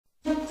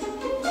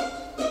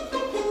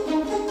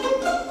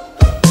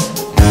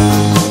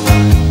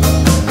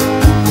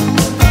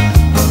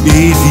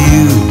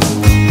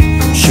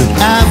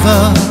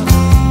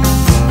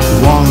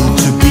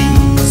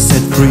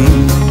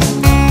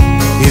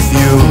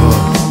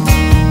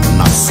never,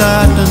 not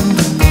certain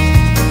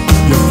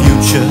your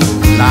future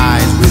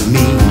lies with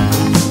me.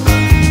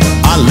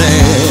 I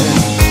let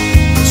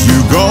you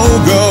go,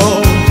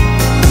 girl,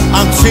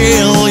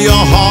 until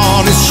your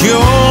heart is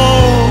sure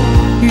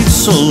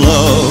it's a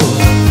love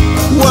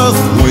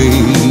worth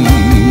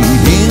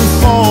waiting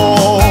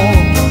for.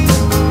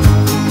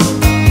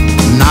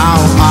 Now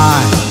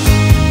I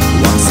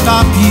won't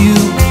stop you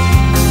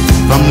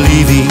from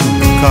leaving,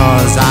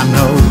 'cause I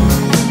know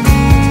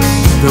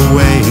the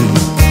way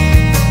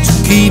to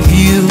keep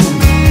you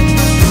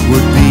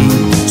would be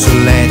to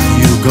let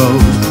you go.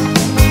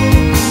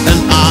 And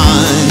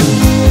I'm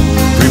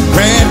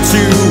prepared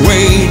to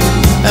wait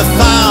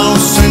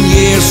 1,000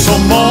 years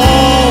or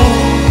more.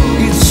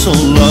 It's a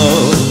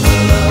love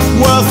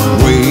worth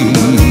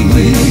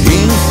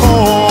waiting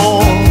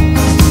for.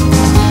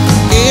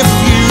 If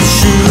you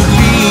should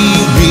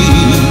leave me,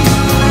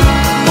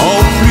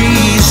 oh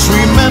please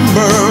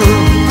remember,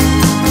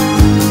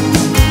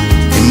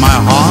 in my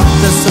heart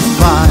there's a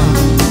fire,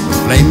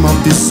 flame of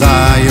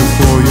desire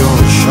for your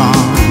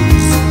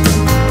charms.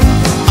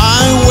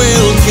 I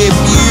will keep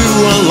you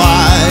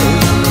alive,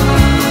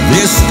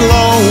 this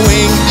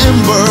glowing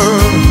ember,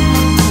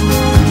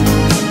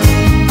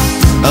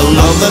 a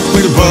love that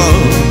will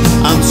burn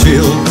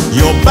until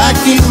you're back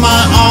in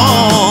my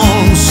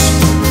arms.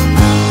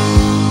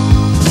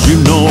 You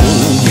know,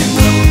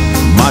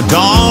 my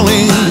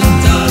darling,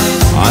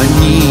 I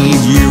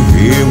need you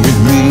here with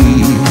me,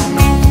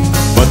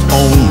 but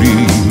only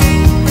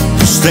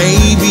to stay,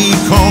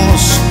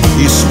 because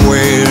it's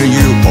where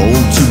you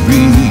ought to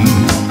be.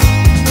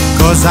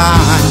 'Cause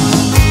I'm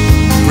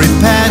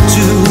prepared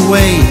to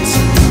wait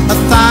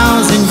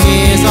 1,000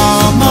 years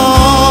or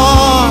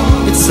more.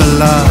 It's a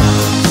love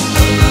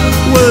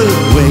worth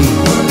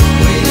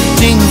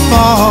waiting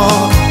for.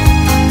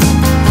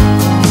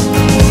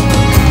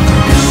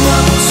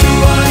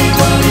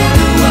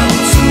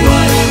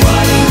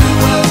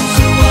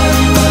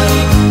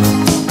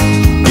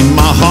 In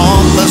my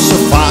heart there's a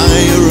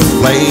fire, a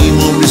flame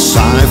of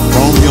desire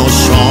from your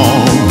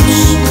songs.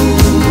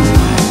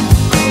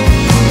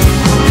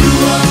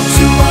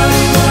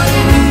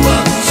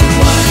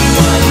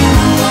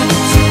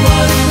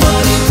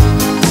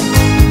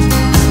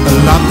 A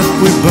love that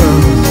will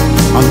burn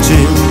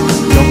until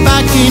you're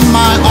back in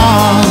my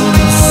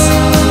arms.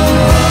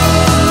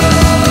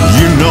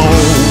 You know,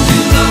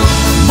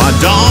 my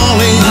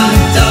darling,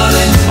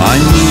 I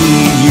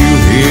need you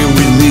here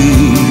with me,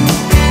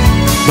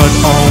 but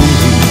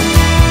only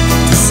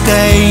to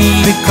stay,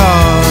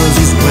 because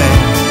it's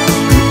where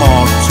you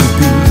ought to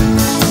be.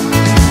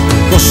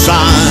 'Cause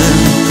I'm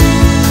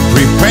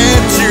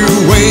prepared to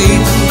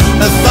wait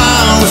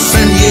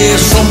 1,000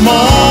 years or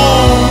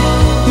more.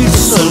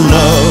 It's a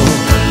love